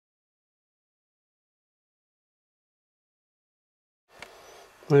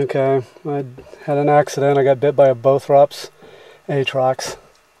Okay, I had an accident. I got bit by a Bothrops atrox.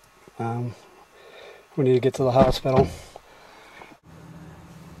 We need to get to the hospital.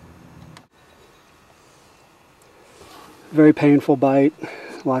 Very painful bite,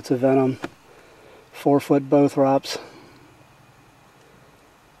 lots of venom. 4-foot Bothrops.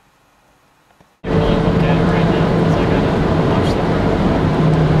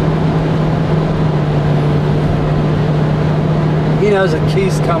 He knows that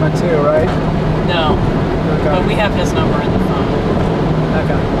Keith's coming too, right? No. Okay. But we have his number in the phone.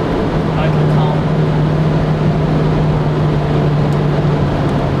 Okay. I can call him.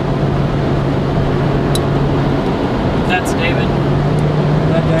 That's David. Is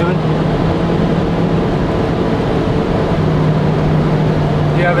that David?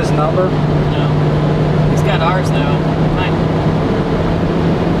 Do you have his number? No. He's got ours though.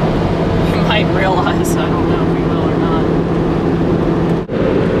 He might realize. I don't know if he will or not.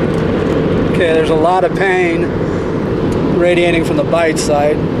 Okay, there's a lot of pain radiating from the bite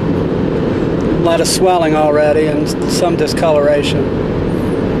site. A lot of swelling already and some discoloration.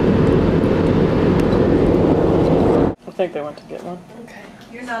 I think they went to get one. Okay.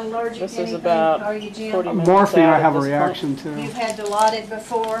 You're not allergic This to is anything, about are you, Jim? 40 minutes Morphine out I have a at this reaction point. to. You've had Dilaudid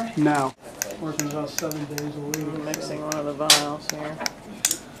before? No. Working about 7 days a week. I'm mixing one of the vials here.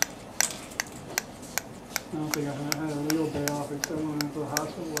 I don't think I had a real day off except when I went to the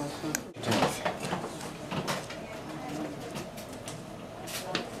hospital last night.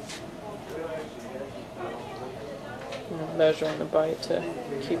 I'm measuring the bite to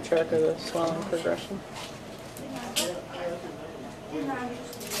keep track of the swelling progression. I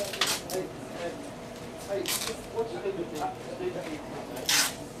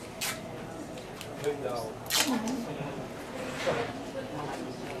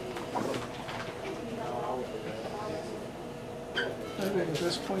think at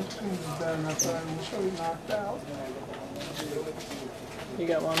this point the pain is bad enough that I'm sure we knocked out. You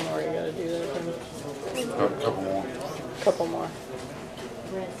got one more you gotta do there, Jim? A couple more. Couple more.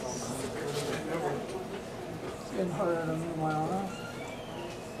 It's getting harder to move my arm.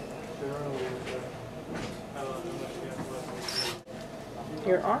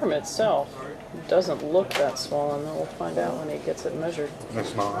 Your arm itself doesn't look that swollen. We'll find out when he gets it measured.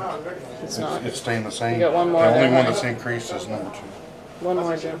 It's not. It's not. It's staying the same. You got one more The only there, one huh? that's increased is number 2. One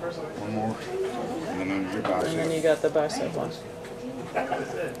more, Jim. One more. And then your bicep. And then you got the bicep one.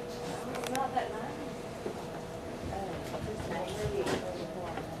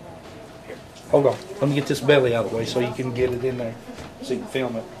 Hold on. Let me get this belly out of the way so you can get it in there so you can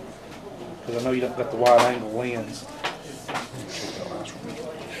film it. Because I know you don't got the wide angle lens.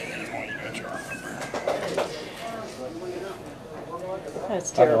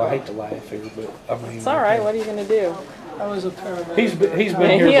 That's I know terrible. I hate to laugh here, but I mean... It's alright. What are you going to do? I was a paramedic. He's I been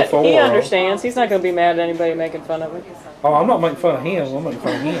mean, here before. he understands. He's not going to be mad at anybody making fun of him. Oh, I'm not making fun of him. I'm making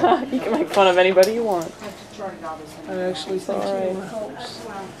fun of him. You can make fun of anybody you want. I actually think Alright. humor helps.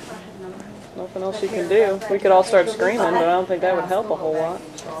 Nothing else you can do. We could all start screaming, but I don't think that would help a whole lot.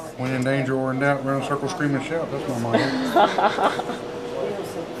 When in danger or in doubt, run a circle, scream and shout. That's not mine.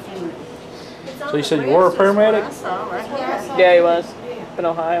 So you said you were a paramedic? Yeah, he was. Up in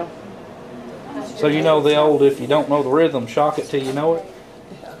Ohio. So you know the old, if you don't know the rhythm, shock it till you know it?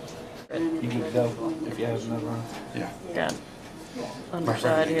 You get to go if you have another one. Yeah. Got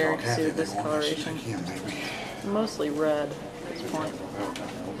underside here. You can see the discoloration. Mostly red at this point.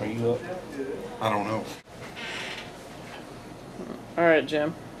 Are you up? I don't know. Alright,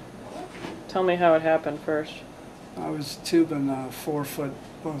 Jim. Tell me how it happened first. I was tubing a 4-foot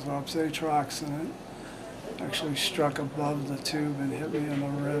Bothrops atrox and it actually struck above the tube and hit me in the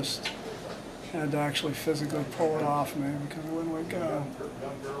wrist. I had to actually physically pull it off me because it wouldn't let go.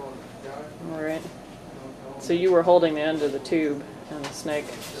 Alright. So you were holding the end of the tube and the snake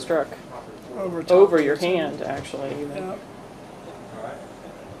struck over your hand, actually. Even. Yeah.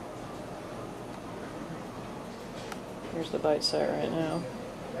 Here's the bite site right now.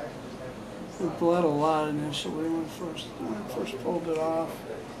 It bled a lot initially when I first pulled it off.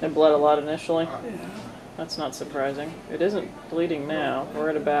 It bled a lot initially. Yeah. That's not surprising. It isn't bleeding now. We're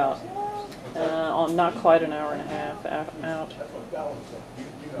at about not quite an hour and a half out.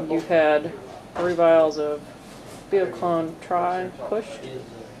 You've had 3 vials of Bioclone Tri pushed,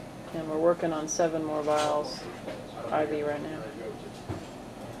 and we're working on 7 more vials IV right now.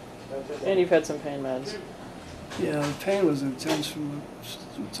 And you've had some pain meds. Yeah, the pain was intense from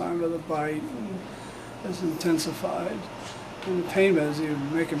the time of the bite. It's intensified. And the pain meds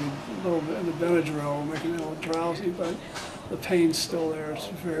even making me a little bit, the Benadryl making me a little drowsy, but the pain's still there. It's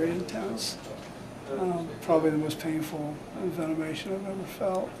very intense. Probably the most painful venomation I've ever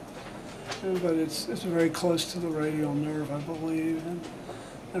felt. But it's very close to the radial nerve, I believe, and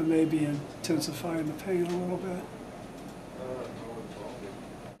it may be intensifying the pain a little bit.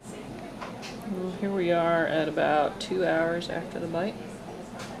 Well, here we are at about 2 hours after the bite.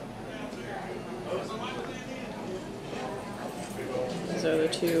 These are the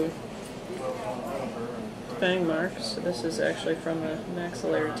two fang marks. So this is actually from the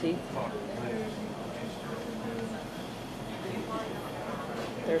maxillary teeth.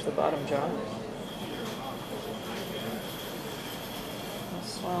 There's the bottom jaw. The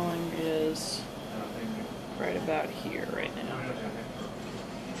swelling is right about here right now.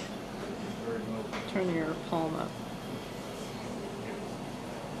 Turn your palm up.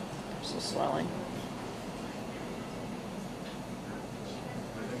 There's the swelling.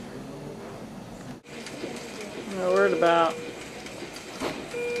 Now we're at about,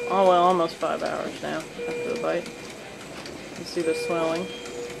 oh well, almost 5 hours now after the bite. You see the swelling.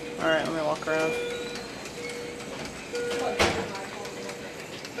 Alright, let me walk around.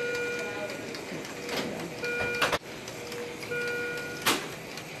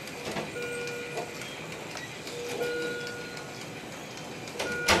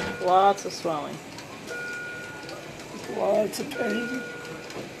 Lots of swelling. Lots of pain.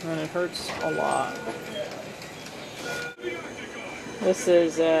 And it hurts a lot. This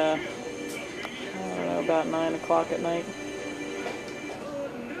is, I don't know, about 9 o'clock at night.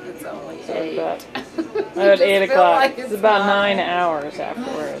 It's only So 8. about, Just about 8 feel o'clock. like It's it's about 9. 9 hours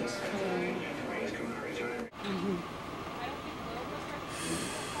afterwards.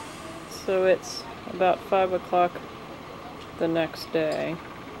 So it's about 5 o'clock the next day.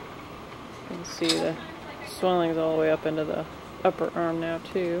 You can see the swelling's all the way up into the upper arm now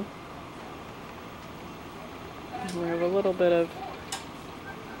too. And we have a little bit of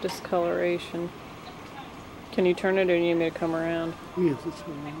discoloration. Can you turn it, or do you need me to come around? Yes, it's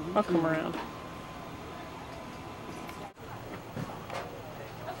around. I'll come around.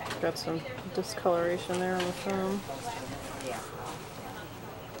 Got some discoloration there on the foam.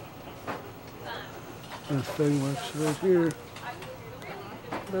 The thing marks right here.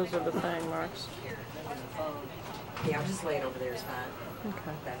 Those are the fang marks. Yeah, I'll just lay it over there. It's fine.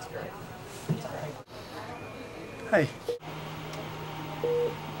 Okay. That's great. Hey.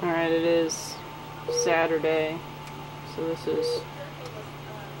 Alright, it is Saturday, so this is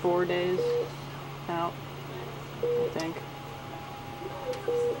 4 days out, I think.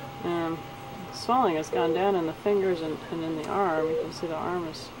 The swelling has gone down in the fingers and in the arm. You can see the arm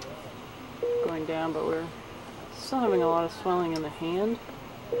is going down, but we're still having a lot of swelling in the hand.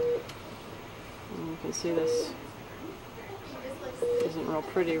 And you can see this isn't real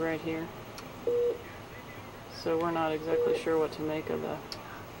pretty right here. So we're not exactly sure what to make of the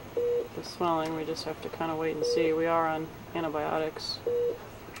swelling. We just have to kind of wait and see. We are on antibiotics,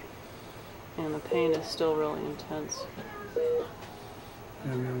 and the pain is still really intense.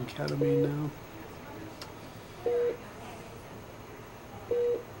 Yeah, we're on ketamine now.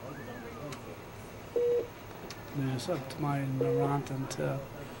 And it's up to my Neurontin to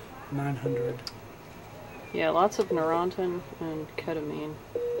 900. Yeah, lots of Neurontin and ketamine.